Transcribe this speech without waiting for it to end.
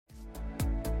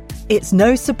It's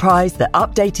no surprise that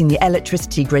updating the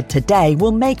electricity grid today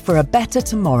will make for a better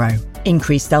tomorrow.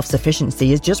 Increased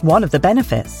self-sufficiency is just one of the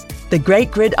benefits. The Great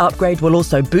Grid Upgrade will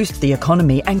also boost the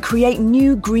economy and create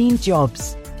new green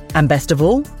jobs. And best of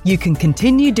all, you can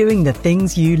continue doing the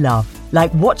things you love,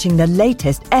 like watching the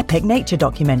latest epic nature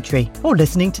documentary or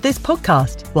listening to this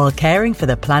podcast while caring for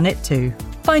the planet too.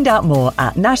 Find out more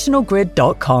at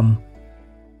nationalgrid.com.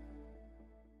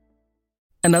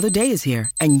 Another day is here,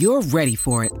 and you're ready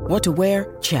for it. What to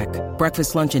wear? Check.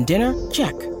 Breakfast, lunch, and dinner?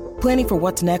 Check. Planning for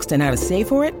what's next and how to save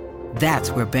for it?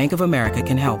 That's where Bank of America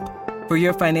can help. For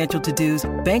your financial to-dos,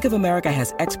 Bank of America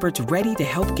has experts ready to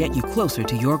help get you closer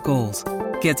to your goals.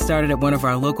 Get started at one of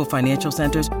our local financial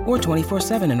centers or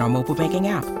 24/7 in our mobile banking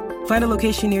app. Find a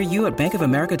location near you at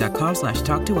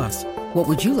bankofamerica.com/talktous. What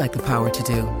would you like the power to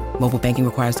do? Mobile banking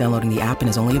requires downloading the app and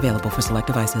is only available for select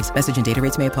devices. Message and data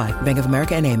rates may apply. Bank of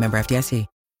America N.A., member FDIC.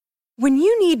 When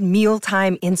you need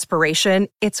mealtime inspiration,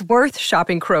 it's worth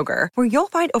shopping Kroger, where you'll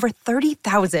find over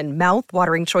 30,000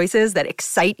 mouth-watering choices that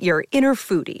excite your inner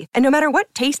foodie. And no matter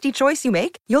what tasty choice you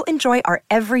make, you'll enjoy our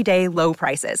everyday low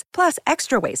prices, plus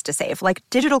extra ways to save, like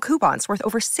digital coupons worth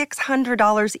over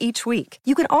 $600 each week.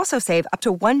 You can also save up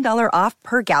to $1 off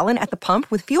per gallon at the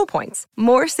pump with fuel points.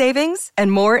 More savings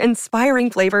and more inspiring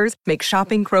flavors make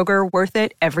shopping Kroger worth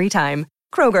it every time.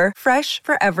 Kroger, fresh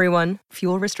for everyone.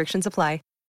 Fuel restrictions apply.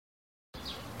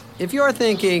 If you're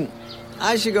thinking,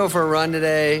 I should go for a run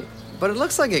today, but it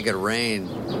looks like it could rain,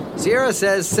 Sierra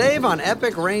says save on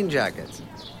epic rain jackets.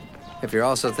 If you're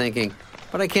also thinking,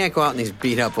 but I can't go out in these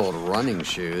beat-up old running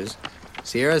shoes,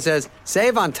 Sierra says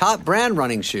save on top brand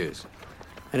running shoes.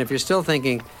 And if you're still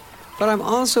thinking, but I'm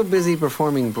also busy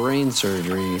performing brain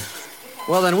surgery,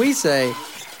 well then we say,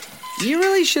 you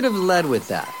really should have led with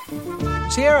that.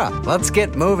 Sierra, let's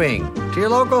get moving to your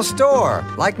local store,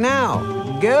 like now.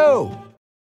 Go!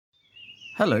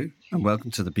 Hello, and welcome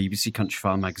to the BBC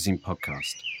Countryfile magazine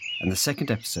podcast, and the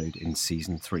second episode in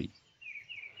Season 3.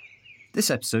 This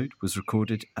episode was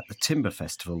recorded at the Timber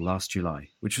Festival last July,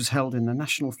 which was held in the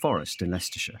National Forest in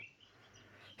Leicestershire.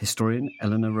 Historian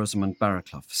Eleanor Rosamond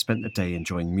Barraclough spent the day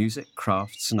enjoying music,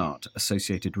 crafts and art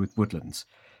associated with woodlands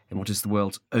in what is the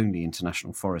world's only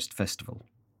international forest festival.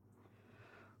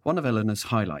 One of Eleanor's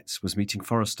highlights was meeting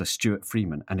forester Stuart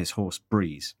Freeman and his horse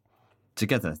Breeze.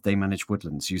 Together, they manage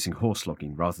woodlands using horse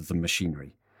logging rather than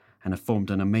machinery, and have formed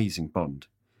an amazing bond.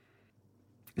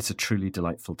 It's a truly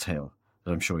delightful tale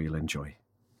that I'm sure you'll enjoy.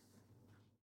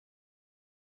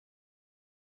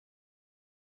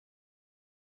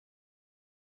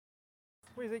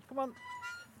 Weezy, come on.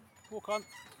 Walk on.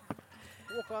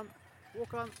 Walk on.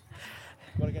 Walk on.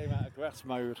 Got to get him out of grass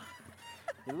mode.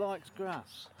 He likes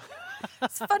grass.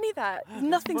 It's funny that.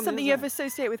 Nothing funny, something isn't you it? ever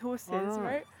associate with horses,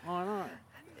 right? I know.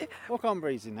 Walk on,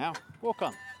 Breezy, now. Walk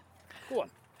on. Go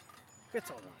on. Get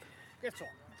on. Get on.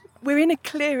 We're in a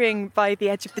clearing by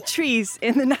the edge of the trees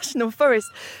in the National Forest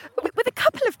with a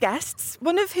couple of guests,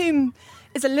 one of whom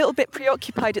is a little bit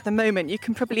preoccupied at the moment. You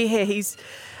can probably hear he's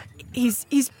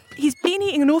been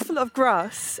eating an awful lot of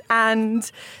grass,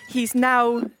 and he's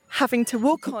now having to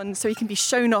walk on so he can be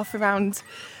shown off around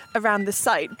the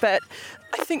site. But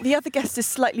I think the other guest is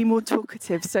slightly more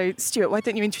talkative. So, Stuart, why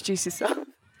don't you introduce yourself?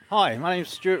 Hi, my name's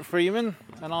Stuart Freeman,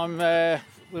 and I'm the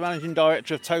Managing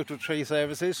Director of Total Tree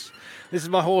Services. This is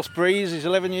my horse Breeze. He's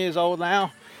 11 years old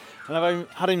now, and I've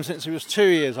had him since he was 2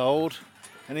 years old.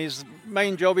 And his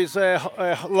main job is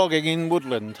logging in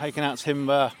woodland, taking out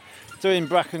timber, doing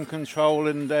bracken control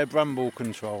and bramble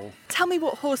control. Tell me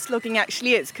what horse logging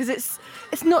actually is, because it's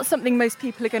not something most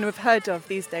people are going to have heard of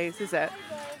these days, is it?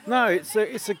 No,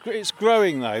 it's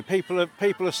growing though. People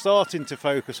are starting to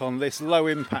focus on this low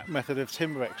impact method of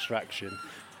timber extraction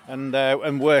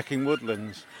and working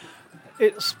woodlands.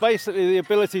 It's basically the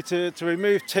ability to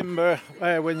remove timber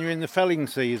when you're in the felling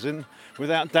season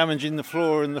without damaging the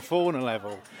flora and the fauna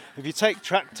level. If you take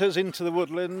tractors into the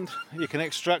woodland, you can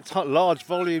extract large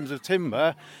volumes of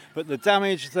timber, but the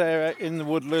damage there in the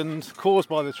woodland caused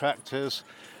by the tractors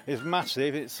is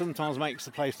massive. It sometimes makes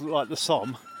the place look like the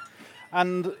Somme.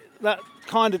 And that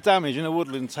kind of damage in a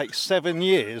woodland takes 7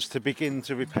 years to begin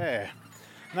to repair.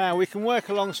 Now, we can work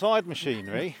alongside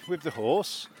machinery with the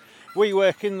horse. We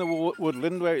work in the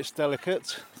woodland where it's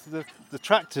delicate. The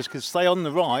tractors can stay on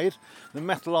the ride, the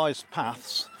metallised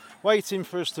paths, waiting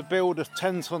for us to build a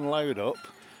 10-tonne load up,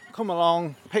 come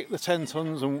along, pick the 10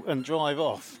 tonnes and drive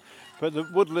off. But the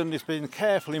woodland is being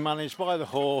carefully managed by the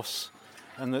horse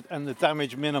and the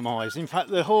damage minimised. In fact,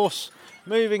 the horse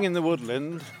moving in the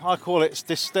woodland, I call it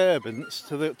disturbance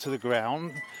to the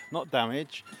ground, not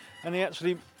damage, and he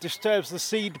actually disturbs the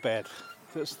seed bed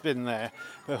that's been there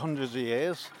for hundreds of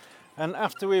years. And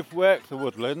after we've worked the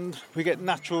woodland, we get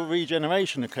natural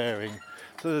regeneration occurring.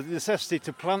 So the necessity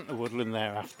to plant the woodland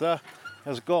thereafter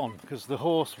has gone, because the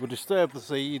horse will disturb the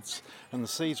seeds and the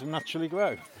seeds will naturally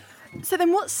grow. So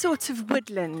then what sort of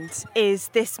woodland is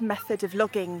this method of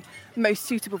logging most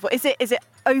suitable for? Is it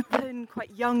open,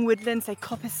 quite young woodland, say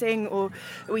coppicing, or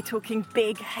are we talking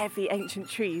big, heavy, ancient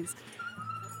trees?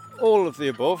 All of the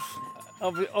above.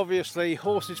 Obviously,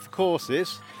 horses for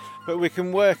courses, but we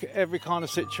can work at every kind of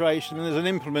situation, and there's an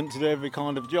implement to do every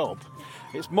kind of job.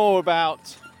 It's more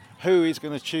about who is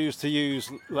going to choose to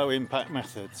use low impact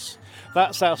methods.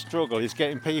 That's our struggle, is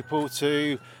getting people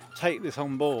to take this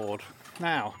on board.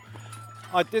 Now,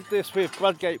 I did this with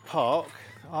Bradgate Park.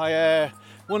 I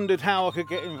wondered how I could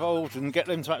get involved and get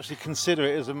them to actually consider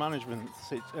it as a management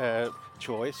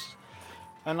choice.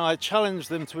 And I challenged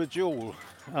them to a duel.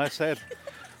 I said,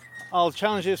 I'll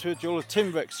challenge you to a duel of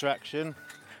timber extraction,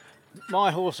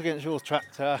 my horse against your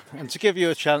tractor, and to give you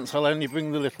a chance, I'll only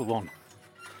bring the little one.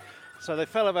 So they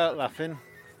fell about laughing,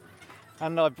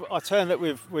 and I turned it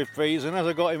with Breeze, and as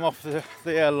I got him off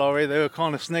the lorry, they were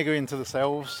kind of sniggering to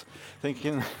themselves,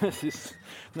 thinking, this is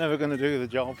never going to do the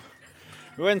job.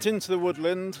 We went into the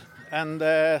woodland, and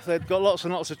they'd got lots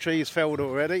and lots of trees felled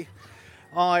already.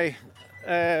 I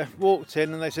walked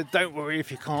in, and they said, don't worry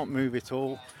if you can't move it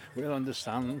all, we'll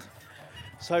understand.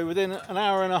 So within an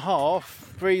hour and a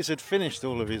half, Breeze had finished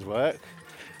all of his work.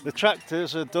 The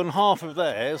tractors had done half of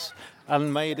theirs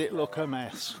and made it look a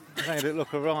mess, made it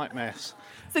look a right mess.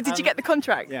 So did you get the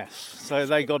contract? Yes, so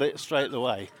they got it straight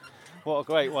away. What a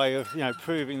great way of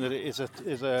proving that it is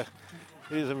a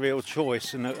real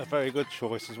choice, and a very good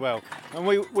choice as well. And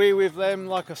we with them,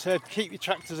 like I said, keep your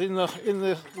tractors in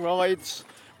the rides.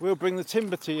 We'll bring the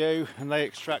timber to you, and they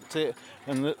extract it,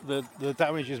 and the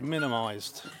damage is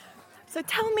minimised. So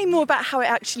tell me more about how it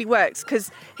actually works,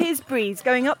 because here's Breeze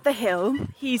going up the hill.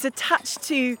 He's attached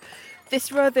to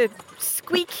this rather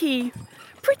squeaky,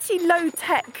 pretty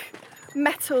low-tech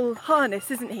metal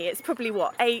harness, isn't he? It's probably,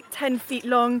 8-10 feet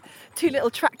long, 2 little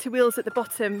tractor wheels at the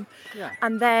bottom, yeah.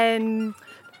 And then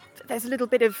there's a little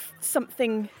bit of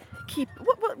something...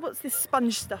 What's this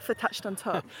sponge stuff attached on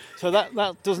top? So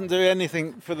that doesn't do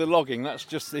anything for the logging. That's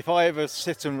just, if I ever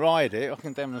sit and ride it, I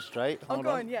can demonstrate. Hold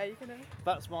on. Yeah, you can.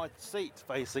 That's my seat,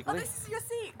 basically. Oh, this is your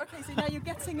seat. Okay, so now you're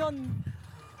getting on.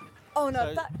 Oh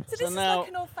no, so this is now, like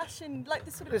an old-fashioned, like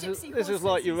the sort of gypsy This is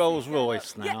like your Rolls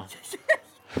Royce now.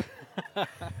 Yeah.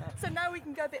 So now we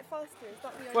can go a bit faster. Is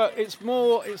that the idea? Well,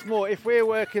 it's more. If we're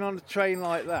working on a train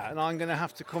like that, and I'm going to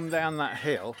have to come down that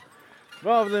hill,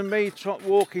 rather than me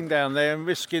walking down there and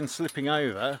risking slipping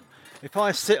over, if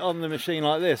I sit on the machine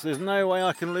like this, there's no way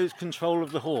I can lose control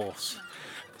of the horse.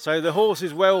 So the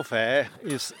horse's welfare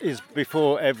is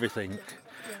before everything.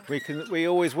 We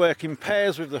always work in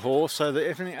pairs with the horse, so that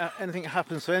if anything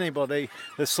happens to anybody,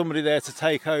 there's somebody there to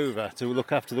take over to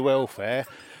look after the welfare.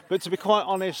 But to be quite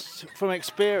honest, from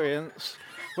experience,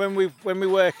 when we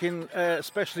work in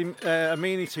especially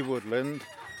amenity woodland,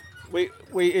 we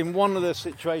in one of the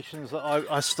situations that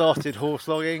I started horse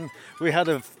logging, we had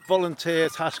a volunteer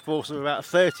task force of about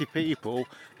 30 people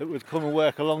that would come and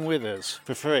work along with us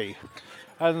for free.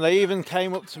 And they even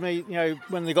came up to me,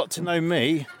 when they got to know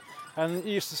me, and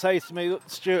used to say to me, look,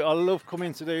 Stuart, I love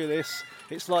coming to do this.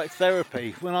 It's like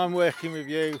therapy. When I'm working with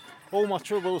you, all my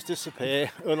troubles disappear,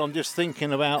 and I'm just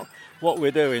thinking about what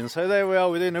we're doing. So there we are,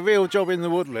 we're doing a real job in the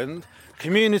woodland.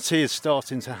 Community is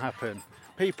starting to happen.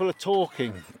 People are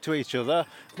talking to each other,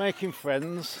 making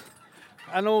friends,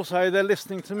 and also they're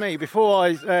listening to me. Before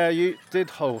I did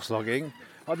horse logging,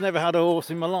 I'd never had a horse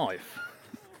in my life.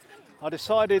 I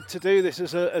decided to do this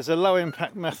as a low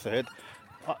impact method.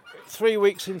 3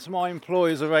 weeks into my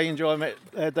employ as a ranger, I met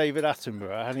David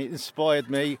Attenborough, and it inspired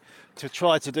me to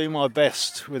try to do my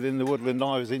best within the woodland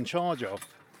I was in charge of.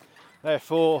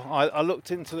 Therefore, I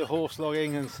looked into the horse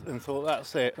logging and thought,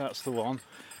 that's it, that's the one.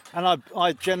 And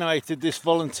I generated this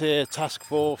volunteer task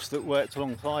force that worked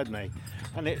alongside me.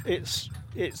 And it's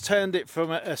turned it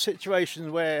from a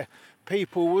situation where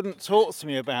people wouldn't talk to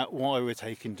me about why we're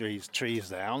taking trees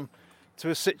down, to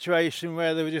a situation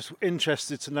where they were just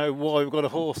interested to know why we've got a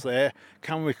horse there,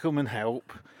 can we come and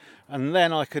help? And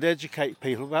then I could educate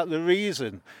people about the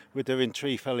reason we're doing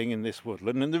tree felling in this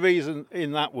woodland. And the reason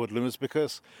in that woodland was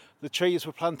because the trees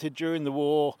were planted during the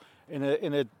war in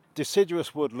a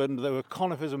deciduous woodland. There were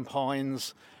conifers and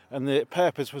pines, and the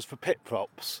purpose was for pit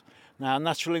props. Now,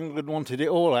 Natural England wanted it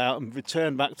all out and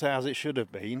returned back to as it should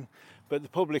have been, but the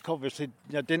public obviously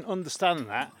didn't understand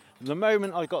that. And the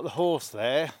moment I got the horse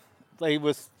there, they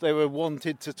were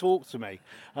wanted to talk to me,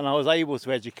 and I was able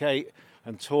to educate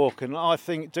and talk, and I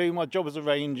think doing my job as a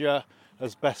ranger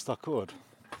as best I could.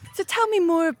 So tell me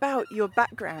more about your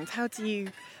background. How do you,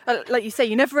 like you say,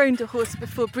 you never owned a horse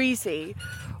before Breezy.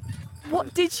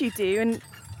 What did you do, and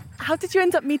how did you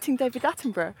end up meeting David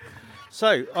Attenborough?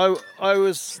 So I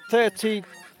was 30.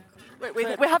 Wait,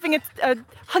 we're having a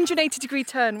 180-degree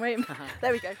turn. Wait,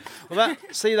 there we go. Well,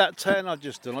 see that turn I've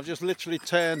just done? I've just literally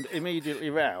turned immediately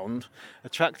round. A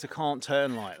tractor can't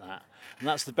turn like that. And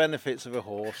that's the benefits of a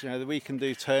horse, that we can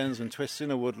do turns and twists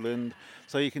in a woodland,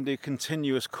 so you can do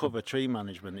continuous cover tree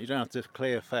management. You don't have to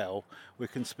clear fell. We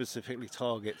can specifically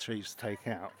target trees to take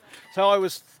out. So I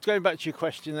was, going back to your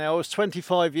question there, I was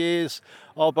 25 years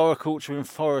arboriculture and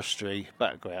forestry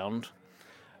background,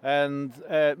 and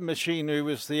machinery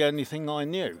was the only thing I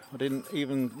knew. I didn't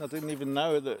even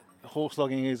know that horse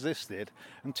logging existed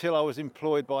until I was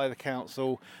employed by the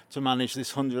council to manage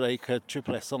this 100-acre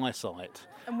Triple SI site.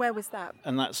 And where was that?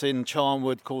 And that's in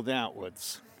Charnwood, called the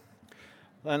Outwoods.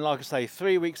 And like I say,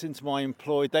 3 weeks into my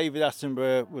employ, David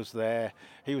Attenborough was there.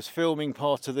 He was filming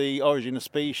part of the Origin of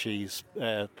Species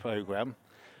programme.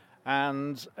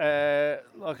 And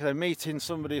like I say, meeting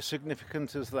somebody as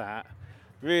significant as that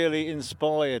really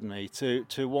inspired me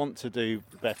to want to do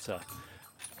better.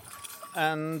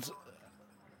 And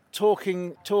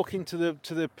talking to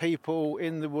the people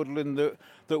in the woodland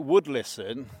that would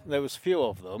listen, there was few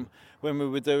of them when we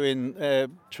were doing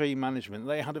tree management.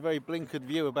 They had a very blinkered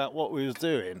view about what we was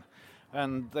doing,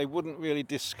 and they wouldn't really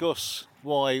discuss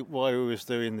why we was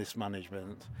doing this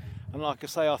management. And like I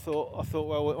say, I thought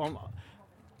well,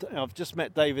 I've just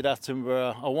met David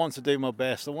Attenborough. I want to do my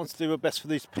best. I want to do my best for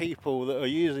these people that are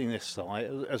using this site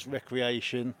as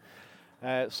recreation.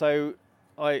 So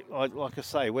I like I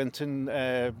say, went on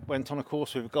a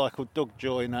course with a guy called Doug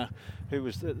Joyner, who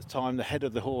was at the time the head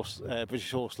of the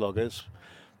British Horse Loggers,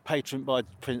 patroned by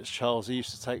Prince Charles. He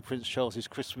used to take Prince Charles's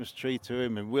Christmas tree to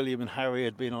him, and William and Harry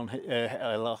had been on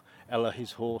Ella,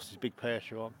 his horse, his big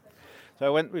Percheron. So I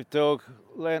went with Doug,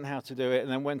 learned how to do it,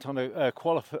 and then went on a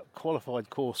qualified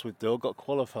course with Doug, got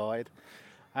qualified,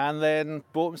 and then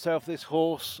bought myself this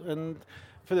horse. And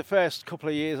for the first couple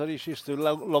of years, I used to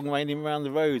long rein him around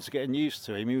the roads, getting used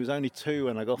to him. He was only 2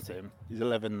 when I got him. He's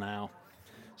 11 now.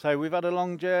 So we've had a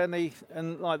long journey,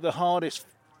 and like the hardest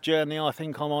journey I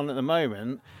think I'm on at the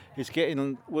moment is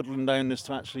getting woodland owners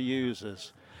to actually use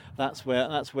us. That's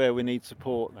where we need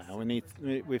support now.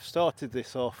 We've started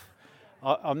this off.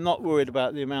 I'm not worried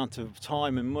about the amount of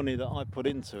time and money that I put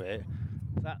into it.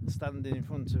 That standing in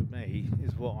front of me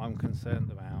is what I'm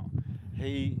concerned about.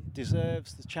 He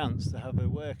deserves the chance to have a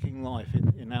working life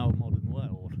in our modern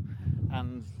world,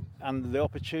 and the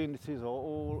opportunities are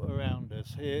all around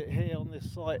us. Here on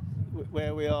this site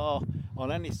where we are,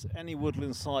 on any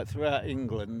woodland site throughout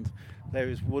England, there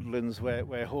is woodlands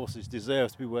where horses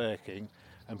deserve to be working,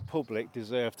 and public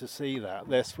deserve to see that.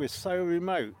 We're so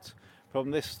remote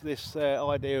from this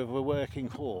idea of a working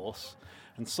horse,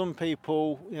 and some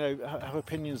people have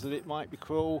opinions that it might be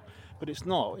cruel, but it's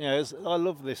not. I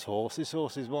love this horse. This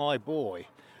horse is my boy,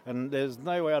 and there's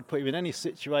no way I'd put him in any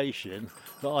situation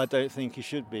that I don't think he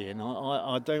should be in.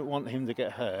 I don't want him to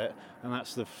get hurt, and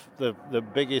that's the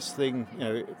biggest thing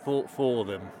for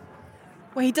them.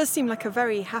 Well, he does seem like a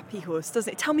very happy horse,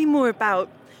 doesn't it? Tell me more about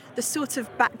the sort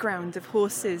of background of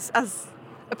horses as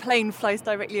a plane flies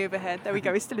directly overhead. There we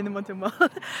go, we're still in the modern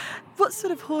world. What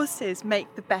sort of horses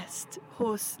make the best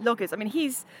horse loggers? I mean,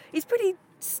 he's pretty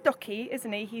stocky,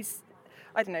 isn't he?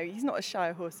 I don't know, he's not a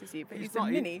Shire horse, is he? But he's a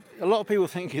mini. A lot of people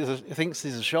think thinks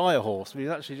he's a Shire horse, but he's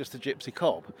actually just a gypsy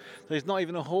cob. So he's not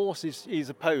even a horse, he's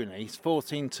a pony. He's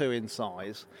 14.2 in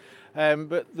size.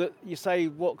 But you say,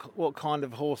 what kind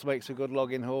of horse makes a good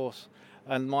logging horse?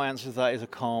 And my answer to that is a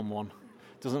calm one.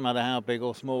 Doesn't matter how big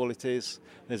or small it is.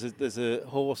 There's a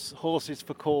horses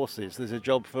for courses. There's a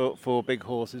job for big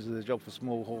horses. There's a job for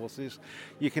small horses.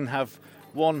 You can have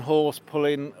one horse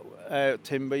pulling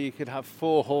timber. You could have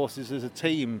 4 horses as a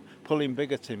team pulling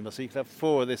bigger timber. So you could have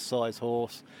 4 of this size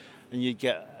horse, and you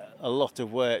get a lot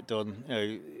of work done,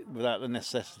 without the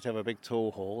necessity to have a big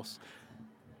tall horse.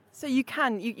 So you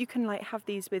can like have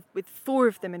these with 4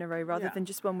 of them in a row rather than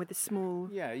just one with a small...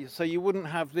 Yeah, so you wouldn't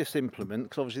have this implement,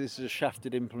 because obviously this is a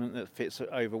shafted implement that fits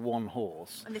over one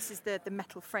horse. And this is the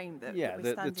metal frame that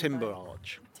the timber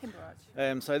arch. Timber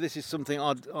arch. So this is something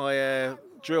I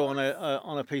drew on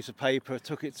a piece of paper,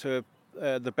 took it to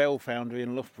the Bell Foundry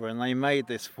in Loughborough, and they made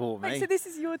this for me. Wait, so this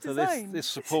is your design? So this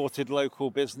supported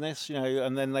local business,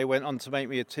 and then they went on to make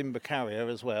me a timber carrier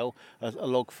as well, a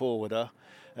log forwarder.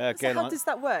 So how does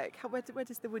that work? Where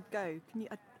does the wood go?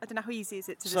 I don't know how easy is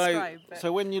it to describe. But...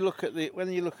 So when you look at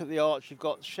the arch, you've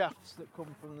got shafts that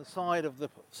come from the side of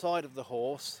the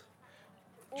horse,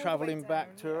 travelling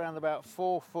back to around about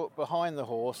 4 foot behind the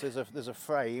horse. There's a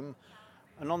frame,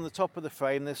 and on the top of the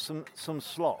frame there's some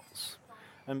slots.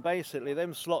 And basically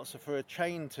them slots are for a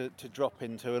chain to drop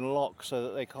into and lock so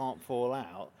that they can't fall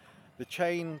out. The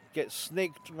chain gets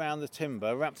snigged around the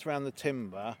timber, wrapped around the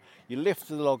timber. You lift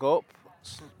the log up,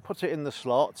 put it in the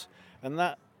slot, and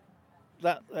that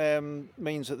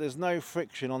means that there's no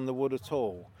friction on the wood at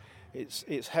all.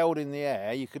 It's held in the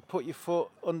air. You could put your foot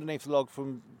underneath the log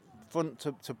from front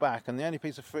to back, and the only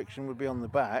piece of friction would be on the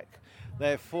back.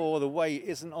 Therefore, the weight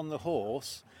isn't on the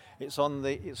horse. It's on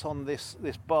this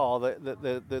bar that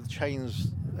the chain's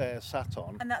sat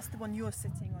on. And that's the one you're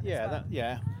sitting on. Yeah, as well.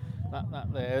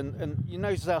 that there, and you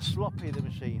notice how sloppy the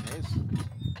machine is.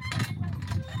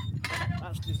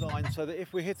 That's designed so that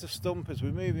if we hit a stump as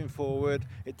we're moving forward,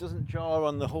 it doesn't jar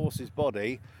on the horse's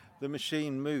body. The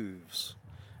machine moves.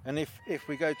 And if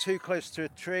we go too close to a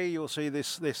tree, you'll see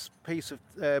this piece of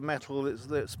metal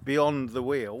that's beyond the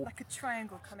wheel. Like a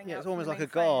triangle coming out. Yeah, it's almost from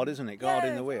like the a main guard, frame. isn't it?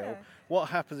 Guarding the wheel. Yeah. What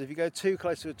happens if you go too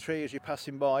close to a tree as you're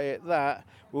passing by it? That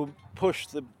will push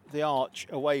the arch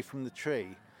away from the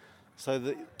tree. So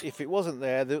that if it wasn't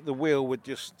there, the wheel would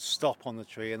just stop on the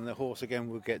tree and the horse again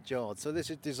would get jarred. So this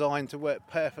is designed to work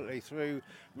perfectly through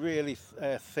really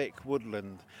thick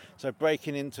woodland. So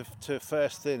breaking into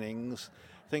first thinnings,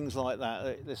 things like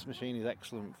that, this machine is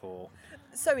excellent for.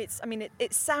 So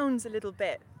it sounds a little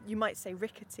bit, you might say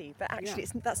rickety, but actually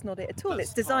that's not it at all.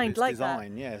 It's designed like that.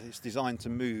 Yeah, it's designed to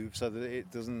move so that it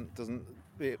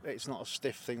it's not a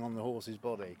stiff thing on the horse's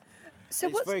body. So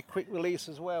it's very quick release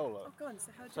as well. Look. Oh, go on.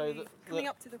 So how do we, coming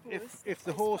up to the horse? If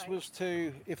the horse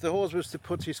was to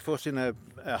put his foot in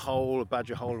a hole, a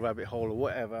badger hole, a rabbit hole, or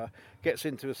whatever, gets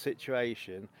into a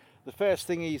situation, the first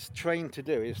thing he's trained to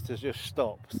do is to just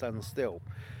stand still.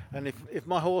 And if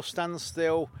my horse stands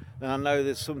still, then I know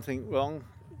there's something wrong.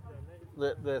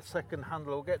 The second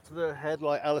handler will get to the head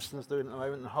like Alison's doing at the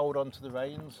moment and hold on to the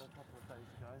reins,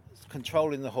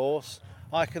 controlling the horse.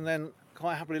 I can then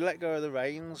quite happily let go of the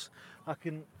reins. I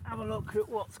can have a look at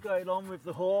what's going on with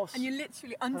the horse. And you're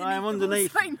literally underneath I am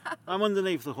underneath. the horse right now. I'm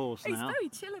underneath the horse He's now. very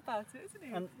chill about it, isn't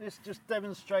he? And this just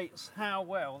demonstrates how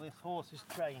well this horse is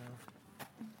trained.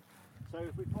 So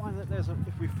if we find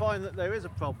that there is a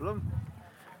problem,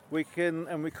 we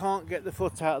can't get the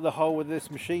foot out of the hole with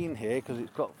this machine here because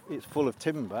it's full of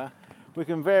timber. We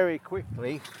can very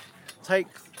quickly take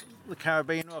the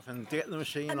carabiner off and get the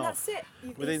machine and off that's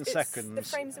it. within seconds. The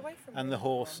frame's away from and you. the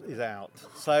horse is out.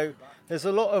 So there's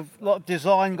a lot of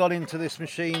design gone into this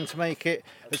machine to make it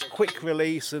as quick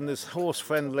release and as horse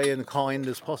friendly and kind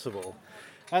as possible.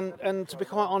 And to be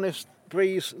quite honest,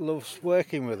 Breeze loves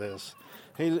working with us.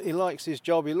 He likes his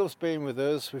job, he loves being with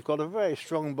us. We've got a very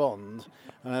strong bond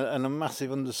and a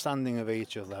massive understanding of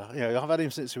each other. You know, I've had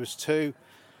him since he was 2.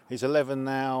 He's 11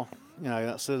 now. You know,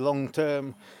 that's a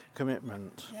long-term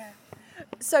commitment. Yeah.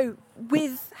 So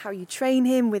with how you train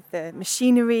him, with the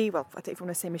machinery, well, I don't even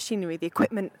want to say machinery, the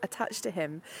equipment attached to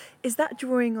him, is that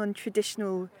drawing on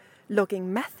traditional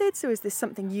logging methods, or is this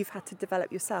something you've had to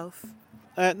develop yourself?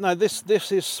 No,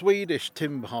 this is Swedish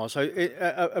timber harness. So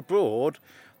abroad,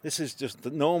 this is just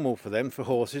normal for them, for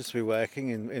horses to be working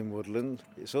in woodland.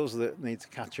 It's us that need to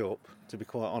catch up, to be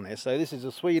quite honest. So this is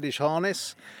a Swedish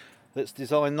harness that's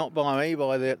designed not by me,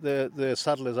 by the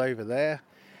saddlers over there.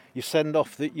 You send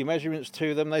off your measurements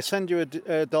to them. They send you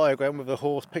a diagram with a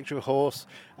horse, picture of a horse,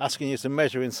 asking you to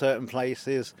measure in certain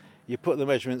places. You put the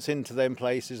measurements into them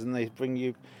places, and they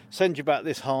send you back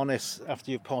this harness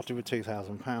after you've parted with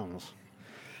 £2,000.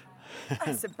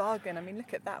 That's a bargain. I mean,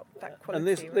 look at that quality.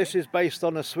 And this is based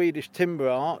on a Swedish timber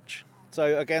arch.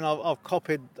 So again, I've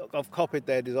copied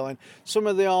their design. Some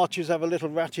of the arches have a little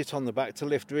ratchet on the back to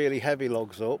lift really heavy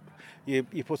logs up. You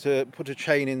put a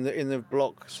chain in the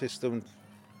block system,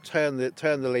 turn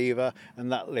the lever,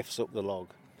 and that lifts up the log.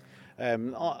 I've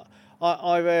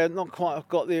not quite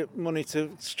got the money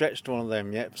to stretch to one of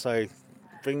them yet, so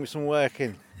bring me some work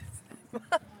in.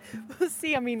 We'll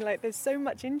see. I mean, like, there's so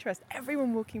much interest.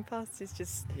 Everyone walking past is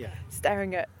just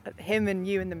staring at him and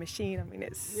you and the machine. I mean,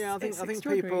 I think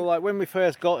people, like, when we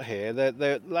first got here,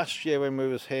 last year when we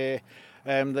was here,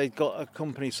 they got a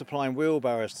company supplying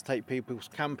wheelbarrows to take people's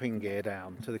camping gear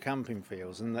down to the camping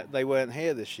fields, and they weren't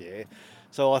here this year.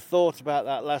 So I thought about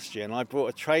that last year, and I brought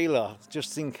a trailer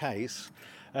just in case.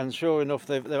 And sure enough,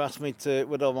 they've asked me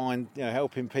would I mind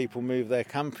helping people move their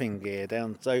camping gear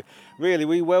down. So really,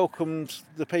 we welcomed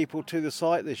the people to the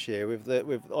site this year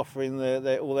with offering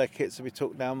all their kits to be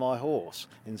took down by horse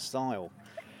in style.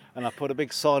 And I put a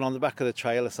big sign on the back of the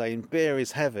trailer saying, "Beer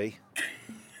is heavy."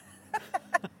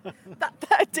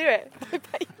 That'd do it. I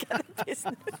bet you get the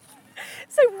business.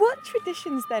 So what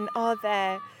traditions then are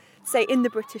there, say, in the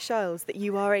British Isles that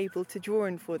you are able to draw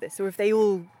on for this? Or have they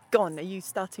all gone? Are you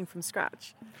starting from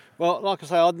scratch? Well, like I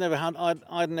say, I'd never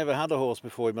had a horse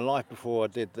before in my life before I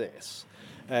did this,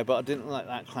 but I didn't let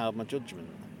that cloud my judgment.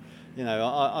 You know,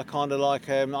 I kind of like,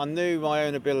 I knew my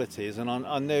own abilities, and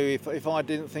I knew if I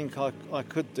didn't think I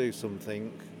could do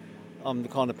something, I'm the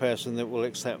kind of person that will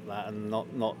accept that and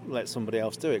not let somebody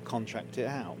else do it, contract it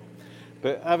out.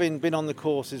 But having been on the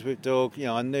courses with Doug, you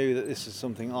know, I knew that this is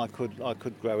something I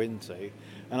could grow into,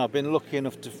 and I've been lucky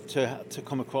enough to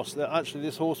come across that. Actually,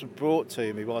 this horse was brought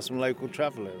to me by some local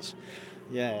travellers.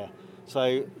 Yeah.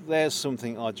 So there's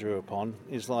something I drew upon,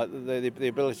 is like the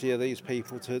ability of these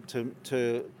people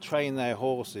to train their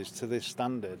horses to this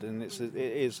standard, and it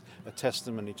is a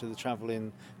testimony to the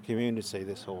travelling community.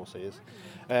 This horse is.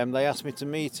 They asked me to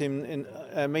meet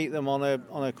them on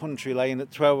a country lane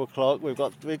at 12 o'clock.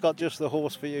 We've got just the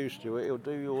horse for you, Stuart. He'll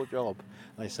do your job,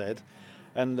 they said,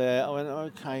 and I went,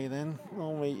 okay then,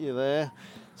 I'll meet you there.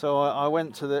 So I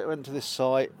went to this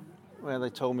site where they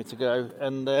told me to go,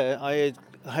 and I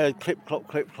heard clip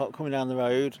clop coming down the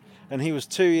road, and he was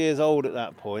 2 years old at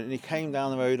that point, and he came down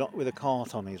the road with a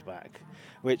cart on his back,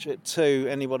 which at 2,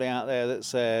 anybody out there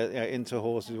that's into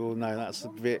horses will know that's a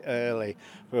bit early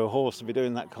for a horse to be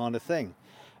doing that kind of thing.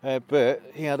 But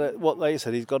he had what they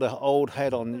said, he's got an old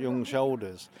head on young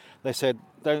shoulders. They said,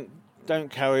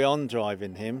 don't carry on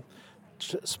driving him.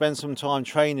 Spend some time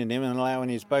training him and allowing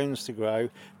his bones to grow,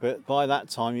 but by that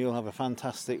time you'll have a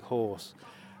fantastic horse.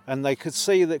 And they could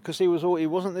see that because he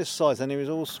wasn't this size, and he was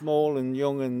all small and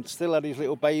young and still had his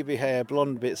little baby hair,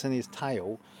 blonde bits in his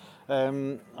tail.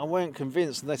 I weren't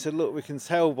convinced, and they said, look, we can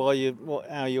tell by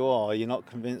how you are, you're not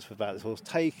convinced about this horse.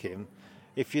 Take him.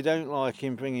 If you don't like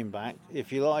him, bring him back.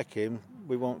 If you like him,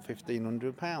 we want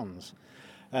 £1,500.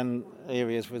 And here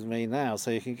he is with me now, so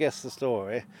you can guess the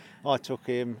story. I took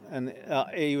him, and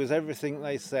he was everything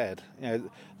they said. You know,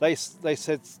 they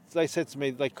said to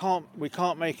me, we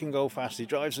can't make him go fast. He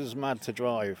drives us mad to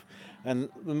drive. And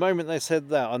the moment they said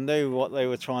that, I knew what they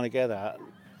were trying to get at.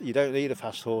 You don't need a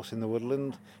fast horse in the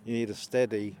woodland. You need a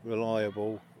steady,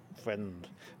 reliable friend,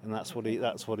 and that's what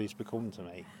he's become to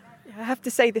me. I have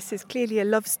to say, this is clearly a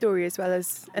love story as well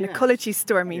as an ecology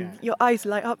story. I mean, your eyes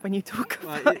light up when you talk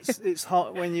about it. It's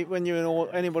hard when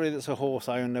anybody that's a horse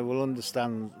owner will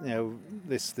understand, you know,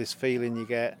 this feeling you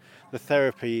get, the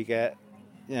therapy you get,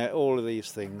 you know, all of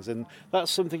these things, and that's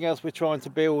something else we're trying to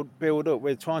build up.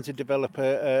 We're trying to develop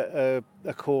a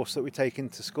course that we take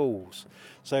into schools,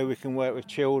 so we can work with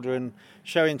children,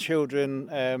 showing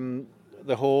children.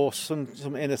 The horse,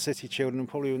 some inner city children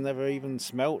probably have never even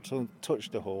smelt or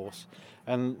touched a horse,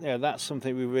 and that's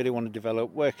something we really want to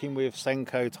develop, working with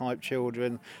Senko type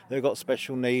children. They've got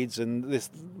special needs, and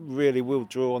this really will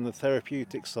draw on the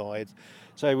therapeutic side.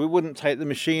 So we wouldn't take the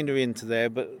machinery into there,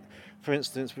 but for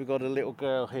instance, we've got a little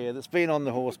girl here that's been on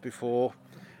the horse before.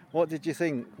 What did you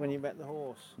think when you met the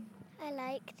horse? I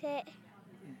liked it.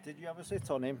 Did you have a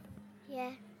sit on him? Yeah.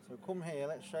 So come here,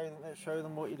 let's show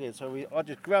them what you did. So I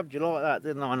just grabbed you like that,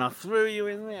 didn't I? And I threw you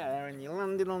in the air, and you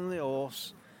landed on the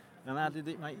horse. And how did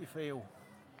it make you feel?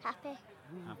 Happy.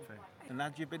 Happy. And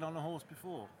had you been on a horse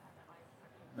before?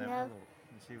 No. And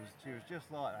she was just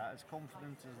like that, as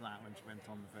confident as that when she went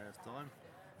on the first time.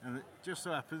 And it just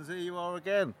so happens here you are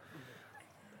again.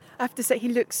 I have to say, he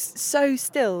looks so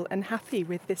still and happy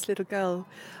with this little girl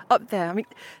up there. I mean,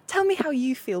 tell me how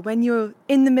you feel when you're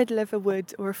in the middle of a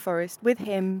wood or a forest with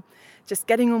him, just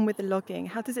getting on with the logging.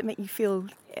 How does it make you feel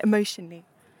emotionally?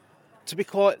 To be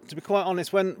quite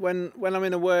honest, when I'm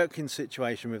in a working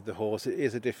situation with the horse, it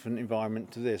is a different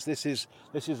environment to this. This is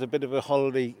a bit of a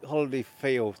holiday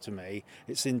feel to me.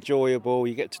 It's enjoyable.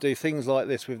 You get to do things like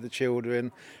this with the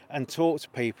children and talk to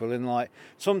people. And like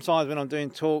sometimes when I'm doing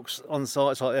talks on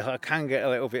sites like this, I can get a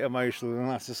little bit emotional and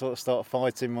I have to sort of start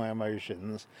fighting my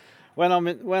emotions. When I'm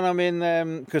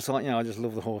in, because I just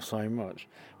love the horse so much.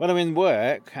 When I'm in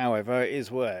work, however, it is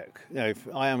work. You know,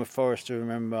 I am a forester.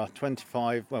 Remember,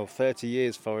 30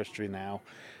 years forestry now.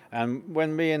 And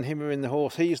when me and him are in the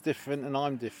horse, he's different and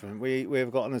I'm different.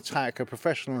 We've got a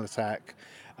professional attack,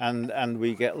 and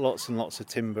we get lots and lots of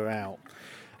timber out.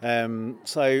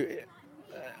 So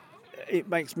it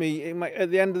makes me. At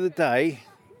the end of the day,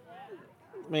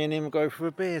 me and him go for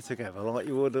a beer together like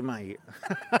you would a mate.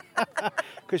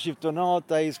 Because you've done a hard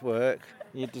day's work,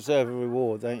 you deserve a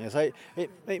reward, don't you? So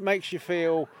it makes you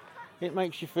feel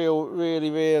really,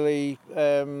 really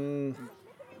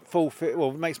fulfilled.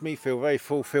 Well, it makes me feel very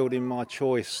fulfilled in my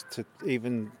choice to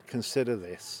even consider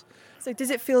this. So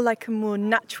does it feel like a more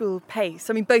natural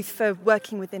pace? I mean, both for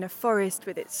working within a forest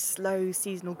with its slow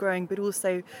seasonal growing, but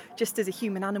also just as a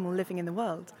human animal living in the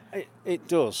world? It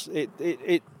does.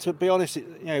 It to be honest,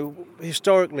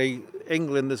 historically,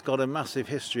 England has got a massive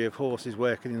history of horses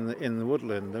working in the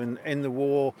woodland. And in the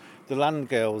war, the land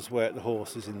girls worked the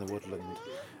horses in the woodland,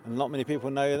 and not many people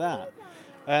know that.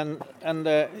 And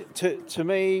to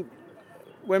me,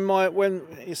 when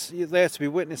it's there to be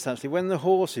witnessed, actually, when the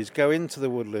horses go into the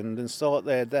woodland and start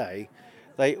their day,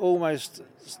 they almost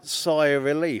sigh of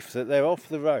relief that they're off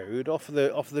the road, off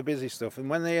the busy stuff, and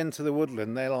when they enter the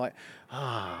woodland, they're like,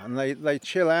 and they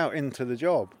chill out into the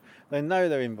job. They know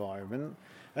their environment,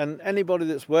 and anybody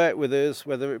that's worked with us,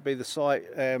 whether it be the site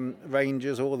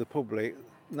rangers or the public,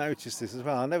 notice this as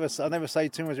well. I never say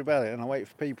too much about it, and I wait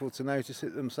for people to notice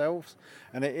it themselves.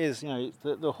 And it is,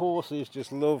 the horses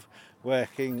just love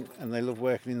working, and they love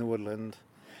working in the woodland.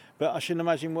 But I shouldn't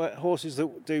imagine horses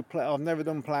that do I've never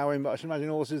done ploughing, but I should imagine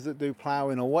horses that do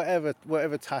ploughing or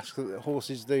whatever task that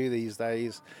horses do these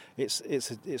days.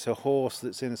 It's a horse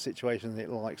that's in a situation that it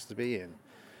likes to be in,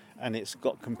 and it's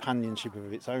got companionship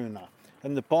of its owner,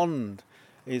 and the bond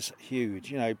is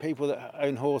huge. People that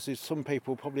own horses, some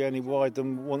people probably only ride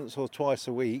them once or twice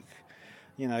a week.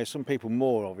 Some people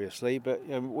more, obviously, but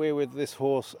we're with this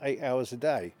horse 8 hours a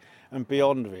day and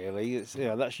beyond, really. It's,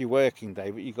 that's your working day,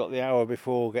 but you've got the hour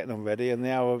before getting them ready and the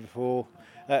hour before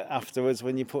afterwards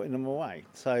when you're putting them away.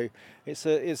 So it's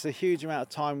a huge amount of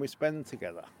time we spend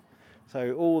together.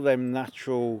 So all them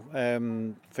natural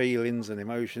feelings and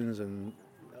emotions and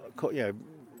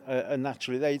are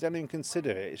naturally there. You don't even consider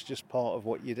it. It's just part of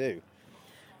what you do.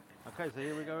 Okay, so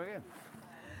here we go again.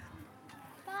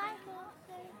 Bye,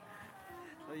 horses.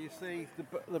 So you see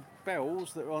the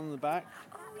bells that are on the back.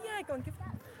 Oh yeah, go on, give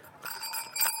that.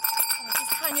 Oh,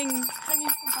 just hanging from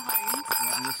behind.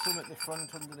 Yeah, and there's some at the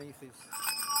front underneath is.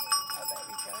 Oh, there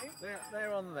we go.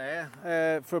 They're on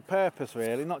there for a purpose,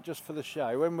 really, not just for the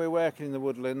show. When we're working in the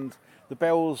woodland, the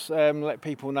bells let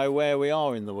people know where we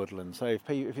are in the woodland. So if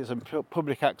it's a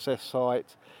public access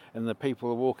site and the people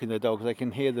are walking their dogs, they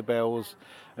can hear the bells.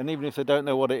 And even if they don't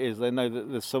know what it is, they know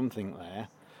that there's something there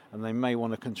and they may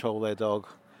want to control their dog.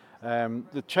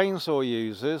 The chainsaw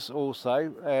users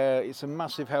also, it's a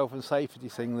massive health and safety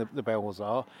thing, the bells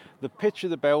are. The pitch of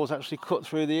the bells actually cut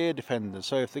through the ear defenders,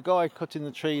 so if the guy cutting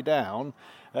the tree down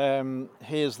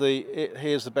hears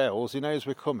the bells, he knows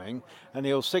we're coming, and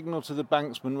he'll signal to the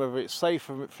banksman whether it's safe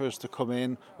for us to come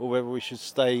in or whether we should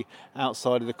stay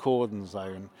outside of the cordon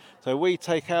zone. So we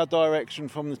take our direction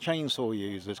from the chainsaw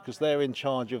users because they're in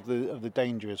charge of the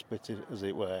dangerous bit, as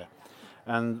it were.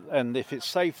 And if it's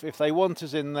safe, if they want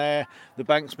us in there, the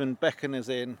banksmen beckon us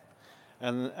in,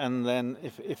 and then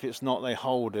if it's not, they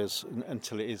hold us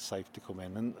until it is safe to come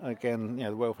in. And again,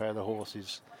 the welfare of the horse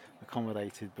is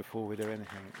accommodated before we do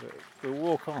anything. But we'll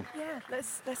walk on. Yeah,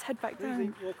 let's head back down.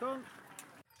 Easy, walk on.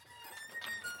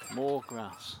 More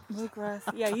grass. More grass.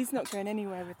 Yeah, he's not going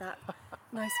anywhere with that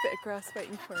nice bit of grass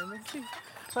waiting for him, is he?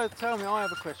 So tell me, I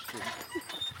have a question.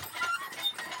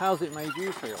 How's it made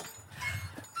you feel?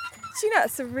 Do you know,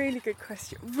 that's a really good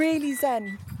question. Really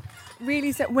zen.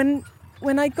 Really zen.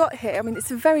 When I got here, I mean, it's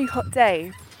a very hot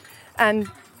day and,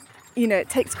 it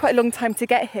takes quite a long time to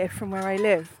get here from where I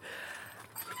live.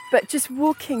 But just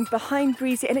walking behind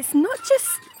Breezy, and it's not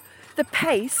just the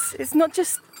pace, it's not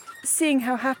just seeing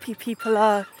how happy people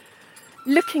are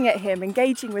looking at him,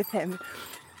 engaging with him.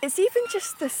 It's even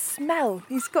just the smell.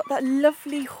 He's got that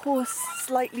lovely horse,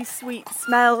 slightly sweet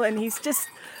smell, and he's just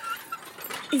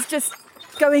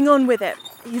going on with it.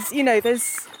 He's,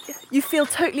 you feel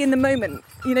totally in the moment.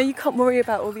 You can't worry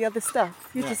about all the other stuff.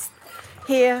 You're just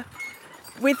here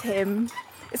with him.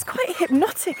 It's quite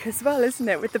hypnotic as well, isn't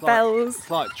it? With the bells.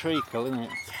 It's like treacle, isn't it?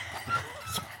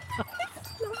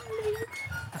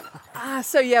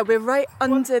 So yeah, we're right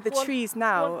under the trees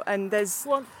now, and there's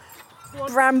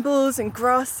brambles and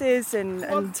grasses and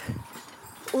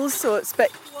all sorts. But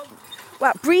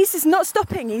wow, Breeze is not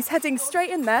stopping. He's heading straight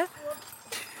in there.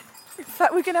 In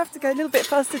fact, we're going to have to go a little bit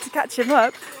faster to catch him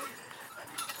up.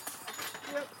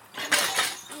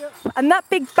 And that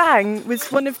big bang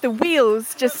was one of the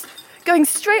wheels just going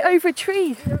straight over a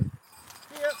tree.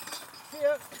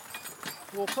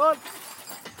 Walk on.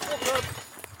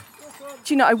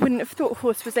 Do you know, I wouldn't have thought a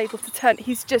horse was able to turn.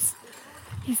 He's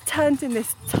turned in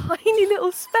this tiny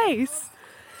little space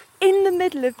in the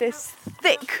middle of this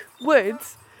thick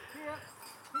woods.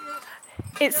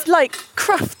 It's like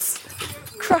crafts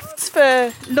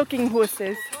for logging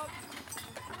horses.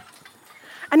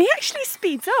 And he actually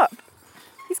speeds up.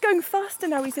 He's going faster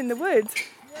now he's in the woods.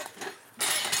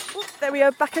 Oh, there we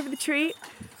are, back over the tree.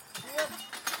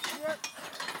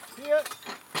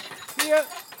 Here.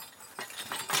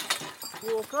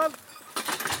 Walk on.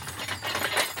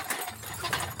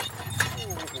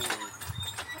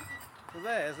 So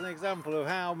there's an example of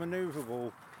how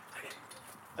manoeuvrable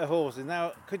a horse is.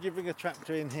 Now, could you bring a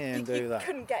tractor in here and do that? You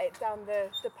couldn't get it down the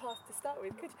path to start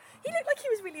with, could you? He looked like he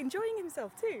was really enjoying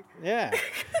himself too. Yeah.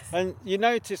 And you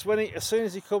notice as soon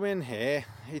as he come in here,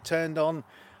 he turned on,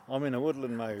 I'm in a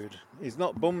woodland mode. He's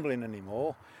not bumbling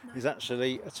anymore. No. He's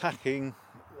actually attacking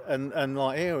and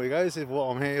like, here we go, this is what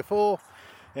I'm here for.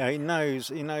 Yeah, he knows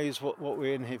what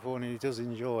we're in here for, and he does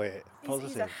enjoy it.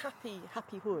 Positive. He's a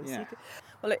happy horse. Yeah.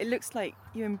 Well, it looks like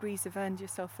you and Breeze have earned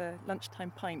yourself a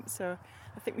lunchtime pint, so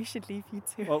I think we should leave you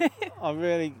to. Well, I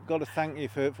really got to thank you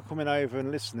for coming over and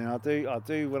listening. I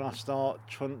do when I start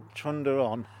trunder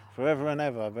on forever and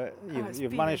ever, but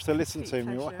you've managed to listen to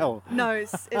me well. No,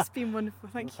 it's been wonderful.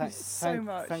 Thank you so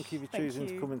much. Thank you for choosing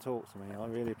to come and talk to me. I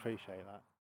really appreciate that.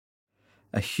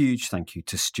 A huge thank you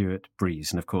to Stuart,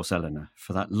 Breeze and of course Eleanor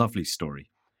for that lovely story.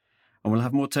 And we'll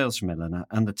have more tales from Eleanor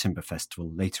and the Timber Festival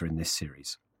later in this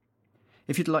series.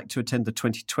 If you'd like to attend the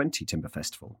 2020 Timber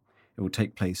Festival, it will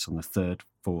take place on the 3rd,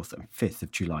 4th and 5th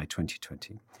of July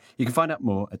 2020. You can find out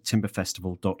more at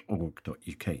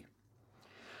timberfestival.org.uk.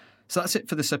 So that's it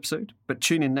for this episode, but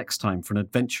tune in next time for an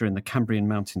adventure in the Cambrian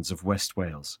mountains of West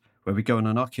Wales, where we go on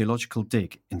an archaeological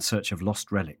dig in search of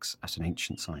lost relics at an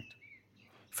ancient site.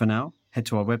 For now, head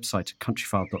to our website at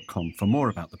countryfile.com for more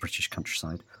about the British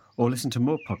countryside, or listen to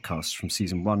more podcasts from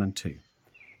season 1 and 2.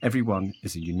 Every one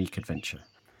is a unique adventure.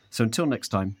 So until next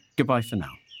time, goodbye for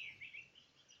now.